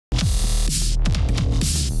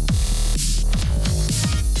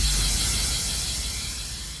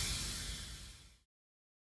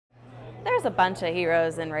There's a bunch of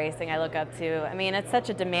heroes in racing I look up to. I mean, it's such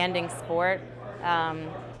a demanding sport,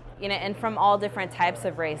 you know, and from all different types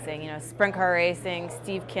of racing. You know, sprint car racing,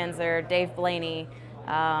 Steve Kinzer, Dave Blaney,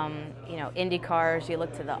 you know, Indy cars. You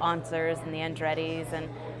look to the Onsers and the Andrettis, and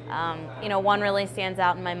you know, one really stands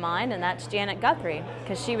out in my mind, and that's Janet Guthrie,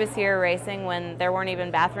 because she was here racing when there weren't even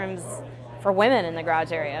bathrooms for women in the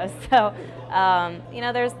garage area. So, you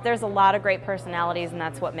know, there's a lot of great personalities, and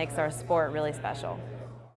that's what makes our sport really special.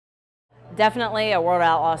 Definitely a World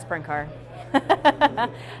Outlaw sprint car.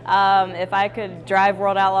 If I could drive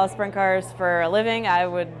World Outlaw sprint cars for a living, I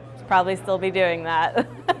would probably still be doing that.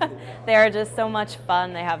 They are just so much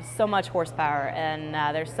fun. They have so much horsepower, and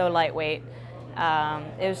they're so lightweight.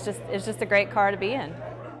 It's just a great car to be in.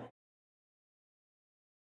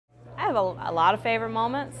 I have a lot of favorite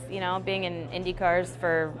moments, you know, being in Indy cars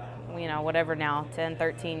for, you know, whatever now, 10,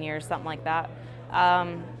 13 years, something like that.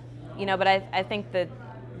 You know, but I think that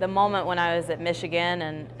the moment when I was at Michigan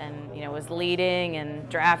and you know, was leading and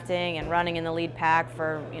drafting and running in the lead pack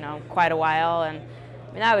for, you know, quite a while, and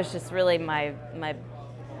I mean, that was just really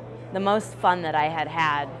the most fun that I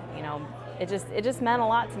had. You know, it just meant a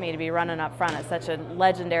lot to me to be running up front at such a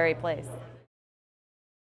legendary place.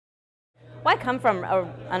 Well, I come from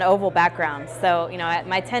an oval background, so you know,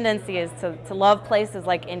 my tendency is to love places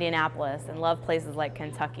like Indianapolis and love places like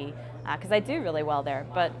Kentucky, because I do really well there.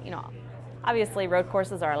 But you know, obviously road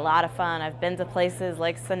courses are a lot of fun. I've been to places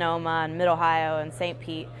like Sonoma and Mid-Ohio and St.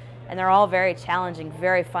 Pete, and they're all very challenging,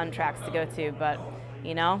 very fun tracks to go to. But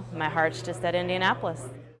you know, my heart's just at Indianapolis.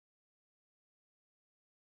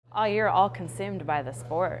 Oh, you're all consumed by the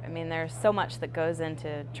sport. I mean, there's so much that goes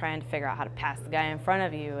into trying to figure out how to pass the guy in front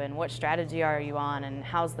of you, and what strategy are you on, and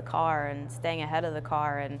how's the car, and staying ahead of the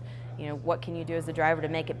car, and you know, what can you do as a driver to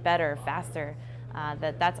make it better, faster.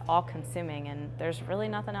 That's all consuming, and there's really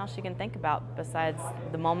nothing else you can think about besides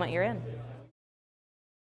the moment you're in.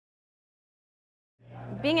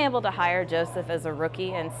 Being able to hire Joseph as a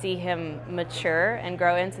rookie and see him mature and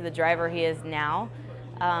grow into the driver he is now,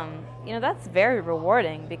 you know, that's very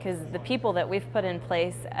rewarding, because the people that we've put in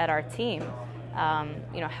place at our team,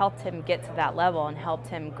 you know, helped him get to that level and helped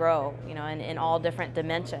him grow, you know, in all different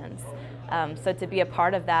dimensions. So to be a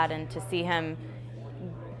part of that and to see him,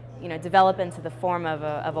 you know, develop into the form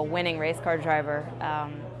of a winning race car driver,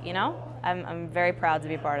 you know, I'm very proud to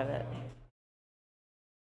be part of it.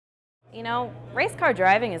 You know, race car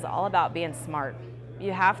driving is all about being smart.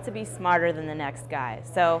 You have to be smarter than the next guy.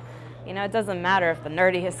 So, you know, it doesn't matter if the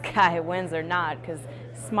nerdiest guy wins or not, because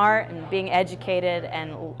smart and being educated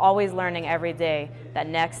and always learning every day that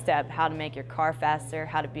next step, how to make your car faster,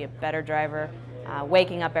 how to be a better driver,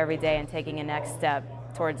 waking up every day and taking a next step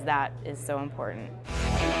towards that is so important.